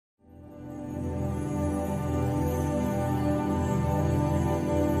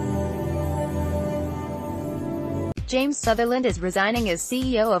James Sutherland is resigning as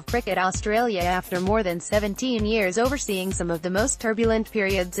CEO of Cricket Australia after more than 17 years overseeing some of the most turbulent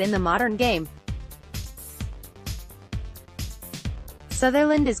periods in the modern game.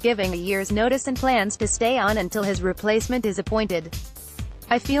 Sutherland is giving a year's notice and plans to stay on until his replacement is appointed.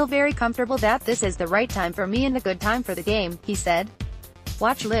 "I feel very comfortable that this is the right time for me and a good time for the game," he said.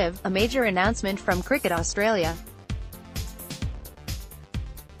 Watch Live, a major announcement from Cricket Australia.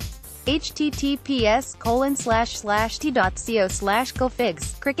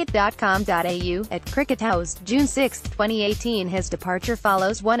 https://t.co/cofigs, cricket.com.au, at Cricket House, June 6, 2018. His departure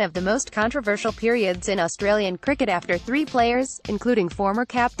follows one of the most controversial periods in Australian cricket after 3 players, including former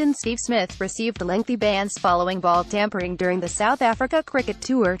captain Steve Smith, received lengthy bans following ball tampering during the South Africa cricket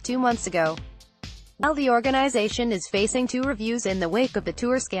tour 2 months ago. While the organisation is facing 2 reviews in the wake of the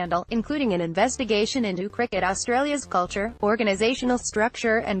tour scandal, including an investigation into Cricket Australia's culture, organisational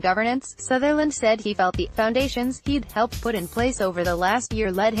structure and governance, Sutherland said he felt the foundations he'd helped put in place over the last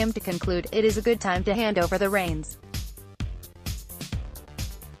year led him to conclude it is a good time to hand over the reins.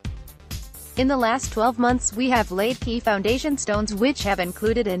 "In the last 12 months we have laid key foundation stones which have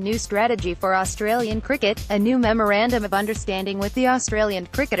included a new strategy for Australian cricket, a new memorandum of understanding with the Australian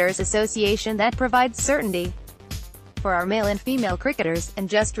Cricketers Association that provides certainty for our male and female cricketers, and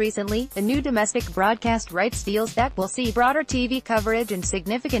just recently, a new domestic broadcast rights deals that will see broader TV coverage and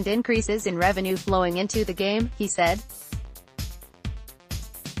significant increases in revenue flowing into the game," he said.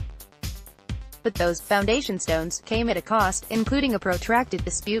 But those foundation stones came at a cost, including a protracted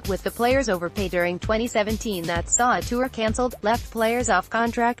dispute with the players over pay during 2017 that saw a tour cancelled, left players off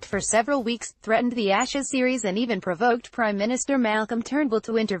contract for several weeks, threatened the Ashes series and even provoked Prime Minister Malcolm Turnbull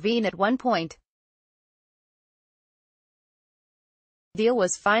to intervene at one point. The deal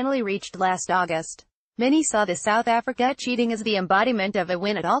was finally reached last August. Many saw the South Africa cheating as the embodiment of a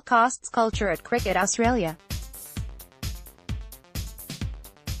win-at-all-costs culture at Cricket Australia.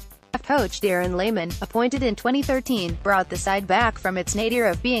 Coach Darren Lehmann, appointed in 2013, brought the side back from its nadir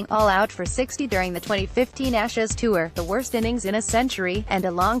of being all out for 60 during the 2015 Ashes tour, the worst innings in a century, and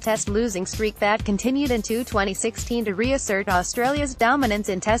a long test losing streak that continued into 2016 to reassert Australia's dominance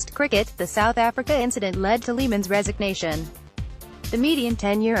in Test cricket. The South Africa incident led to Lehmann's resignation. The median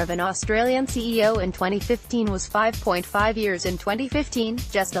tenure of an Australian CEO in 2015 was 5.5 years in 2015,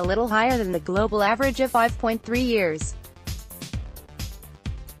 just a little higher than the global average of 5.3 years.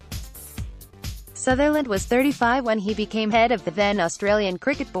 Sutherland was 35 when he became head of the then Australian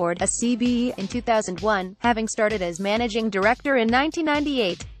Cricket Board (ACB) in 2001, having started as managing director in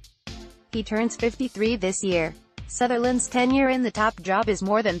 1998. He turns 53 this year. Sutherland's tenure in the top job is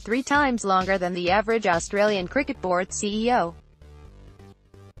more than 3 times longer than the average Australian Cricket Board CEO.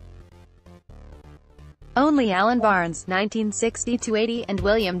 Only Alan Barnes (1960–80) and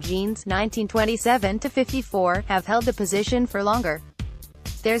William Jeans (1927–54) have held the position for longer.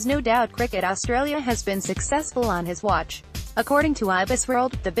 There's no doubt Cricket Australia has been successful on his watch. According to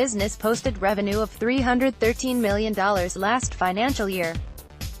IBISWorld, the business posted revenue of $313 million last financial year.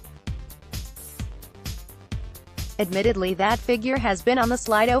 Admittedly, that figure has been on the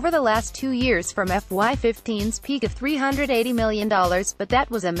slide over the last 2 years from FY15's peak of $380 million, but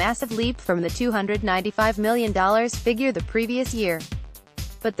that was a massive leap from the $295 million figure the previous year.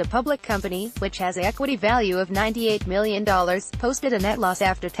 But the public company, which has an equity value of $98 million, posted a net loss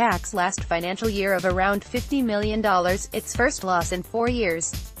after tax last financial year of around $50 million, its first loss in 4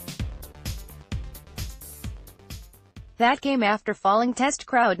 years. That came after falling Test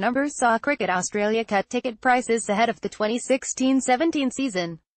crowd numbers saw Cricket Australia cut ticket prices ahead of the 2016-17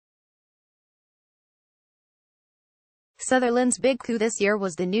 season. Sutherland's big coup this year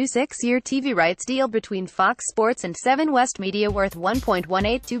was the new 6-year TV rights deal between Fox Sports and 7 West Media worth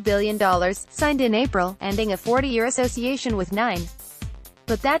 $1.182 billion, signed in April, ending a 40-year association with 9.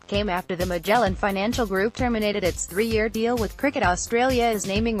 But that came after the Magellan Financial Group terminated its 3-year deal with Cricket Australia as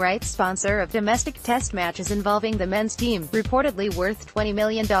naming rights sponsor of domestic test matches involving the men's team, reportedly worth $20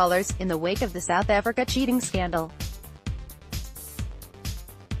 million, in the wake of the South Africa cheating scandal.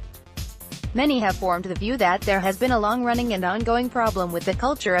 Many have formed the view that there has been a long-running and ongoing problem with the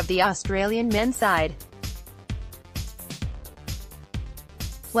culture of the Australian men's side.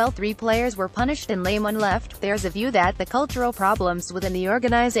 While 3 players were punished and Lehmann left, there's a view that the cultural problems within the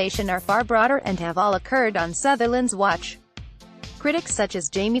organisation are far broader and have all occurred on Sutherland's watch. Critics such as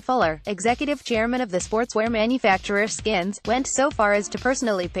Jamie Fuller, executive chairman of the sportswear manufacturer Skins, went so far as to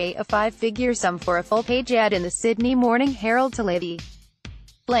personally pay a 5-figure sum for a full-page ad in the Sydney Morning Herald to lay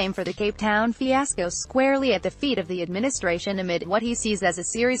blame for the Cape Town fiasco squarely at the feet of the administration amid what he sees as a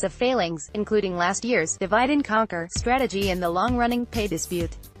series of failings, including last year's divide-and-conquer strategy and the long-running pay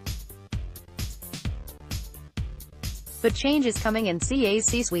dispute. But change is coming in CA's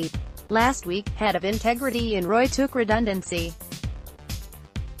C-suite. Last week, head of integrity Ian Roy took redundancy.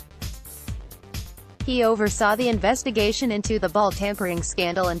 He oversaw the investigation into the ball tampering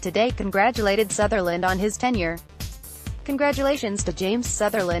scandal and today congratulated Sutherland on his tenure. Congratulations to James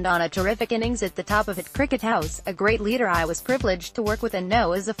Sutherland on a terrific innings at the top of it. Cricket House, a great leader I was privileged to work with and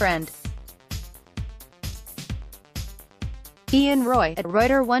know as a friend. Ian Roy, at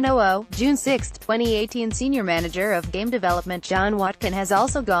Reuters 100, June 6, 2018. Senior Manager of Game Development John Watkin has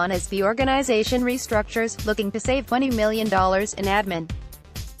also gone as the organization restructures, looking to save $20 million in admin.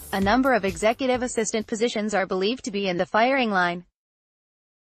 A number of executive assistant positions are believed to be in the firing line.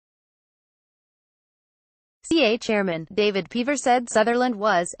 CA Chairman David Peever said Sutherland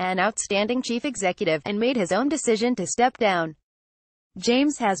was an outstanding chief executive and made his own decision to step down.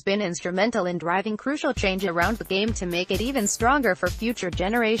 James has been instrumental in driving crucial change around the game to make it even stronger for future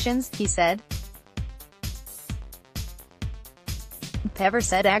generations, he said. Peever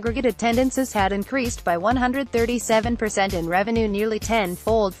said aggregate attendances had increased by 137% and revenue nearly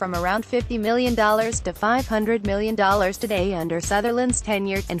tenfold from around $50 million to $500 million today under Sutherland's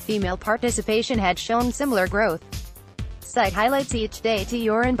tenure, and female participation had shown similar growth. Site highlights each day to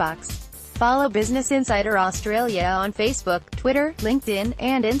your inbox. Follow Business Insider Australia on Facebook, Twitter, LinkedIn,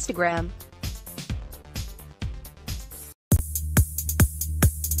 and Instagram.